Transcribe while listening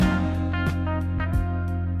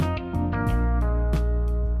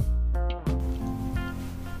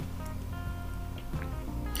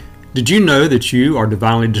Did you know that you are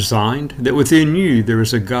divinely designed, that within you there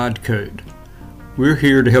is a God code? We're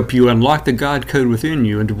here to help you unlock the God code within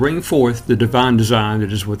you and to bring forth the divine design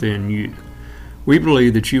that is within you. We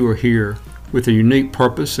believe that you are here with a unique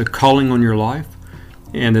purpose, a calling on your life,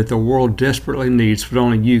 and that the world desperately needs what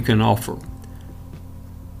only you can offer.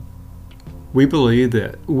 We believe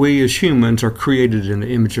that we as humans are created in the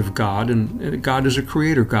image of God, and God is a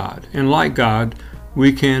creator God. And like God,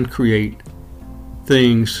 we can create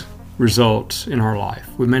things, results in our life.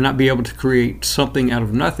 We may not be able to create something out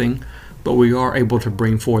of nothing, but we are able to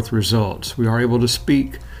bring forth results. We are able to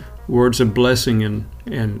speak words of blessing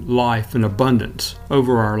and life and abundance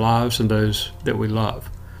over our lives and those that we love.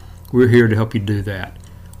 We're here to help you do that.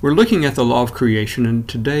 We're looking at the law of creation, and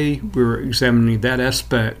today we're examining that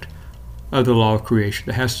aspect of the law of creation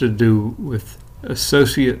that has to do with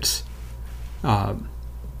associations.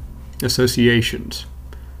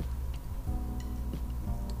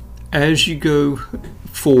 As you go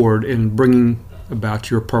forward in bringing about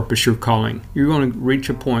your purpose, your calling, you're going to reach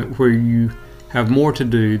a point where you have more to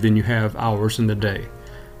do than you have hours in the day.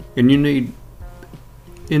 And you need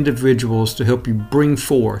individuals to help you bring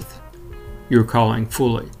forth your calling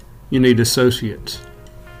fully. You need associates.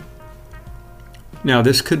 Now,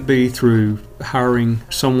 this could be through hiring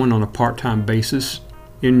someone on a part-time basis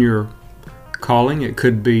in your calling. It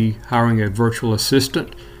could be hiring a virtual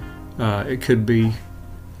assistant. It could be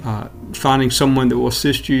finding someone that will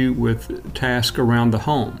assist you with tasks around the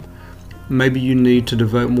home. Maybe you need to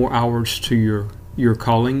devote more hours to your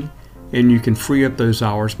calling, and you can free up those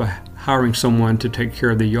hours by hiring someone to take care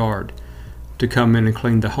of the yard, to come in and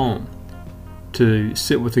clean the home, to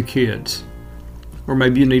sit with the kids. Or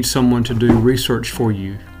maybe you need someone to do research for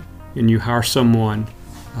you, and you hire someone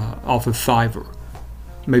off of Fiverr.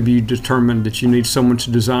 Maybe you determine that you need someone to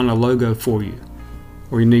design a logo for you,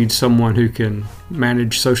 or you need someone who can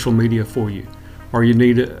manage social media for you, or you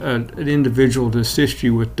need an individual to assist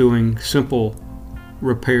you with doing simple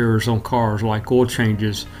repairs on cars like oil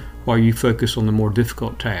changes while you focus on the more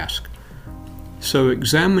difficult task. So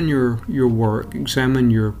examine your work,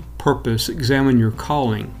 examine your purpose, examine your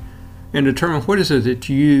calling, and determine what is it that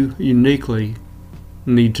you uniquely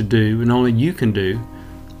need to do and only you can do,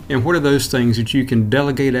 and what are those things that you can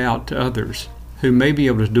delegate out to others who may be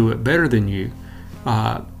able to do it better than you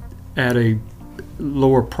at a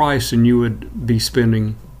lower price than you would be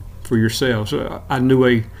spending for yourself. So I knew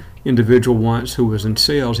a individual once who was in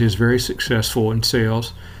sales. He was very successful in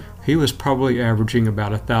sales. He was probably averaging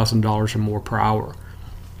about $1,000 or more per hour.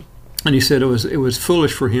 And he said it was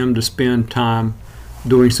foolish for him to spend time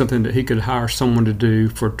doing something that he could hire someone to do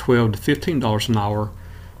for $12 to $15 an hour.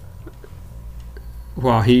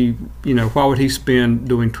 Why would he spend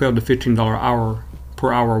doing $12 to $15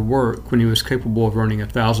 per hour work when he was capable of earning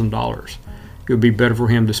 $1,000? It would be better for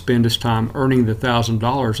him to spend his time earning the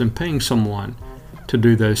 $1,000 and paying someone to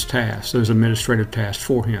do those tasks, those administrative tasks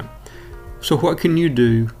for him. So what can you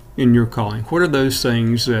do in your calling? What are those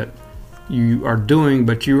things that you are doing,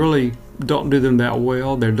 but you really don't do them that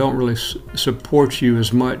well? They don't really support you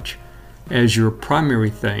as much as your primary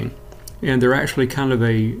thing, and they're actually kind of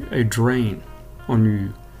a drain on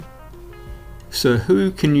you. So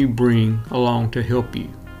who can you bring along to help you?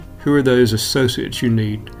 Who are those associates you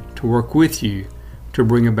need to work with you to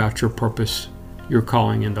bring about your purpose, your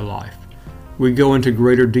calling into life? We go into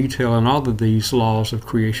greater detail on all of these laws of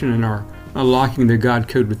creation in our Unlocking the God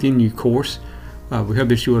Code Within You course. We hope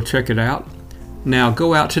that you will check it out. Now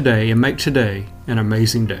go out today and make today an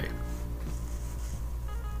amazing day.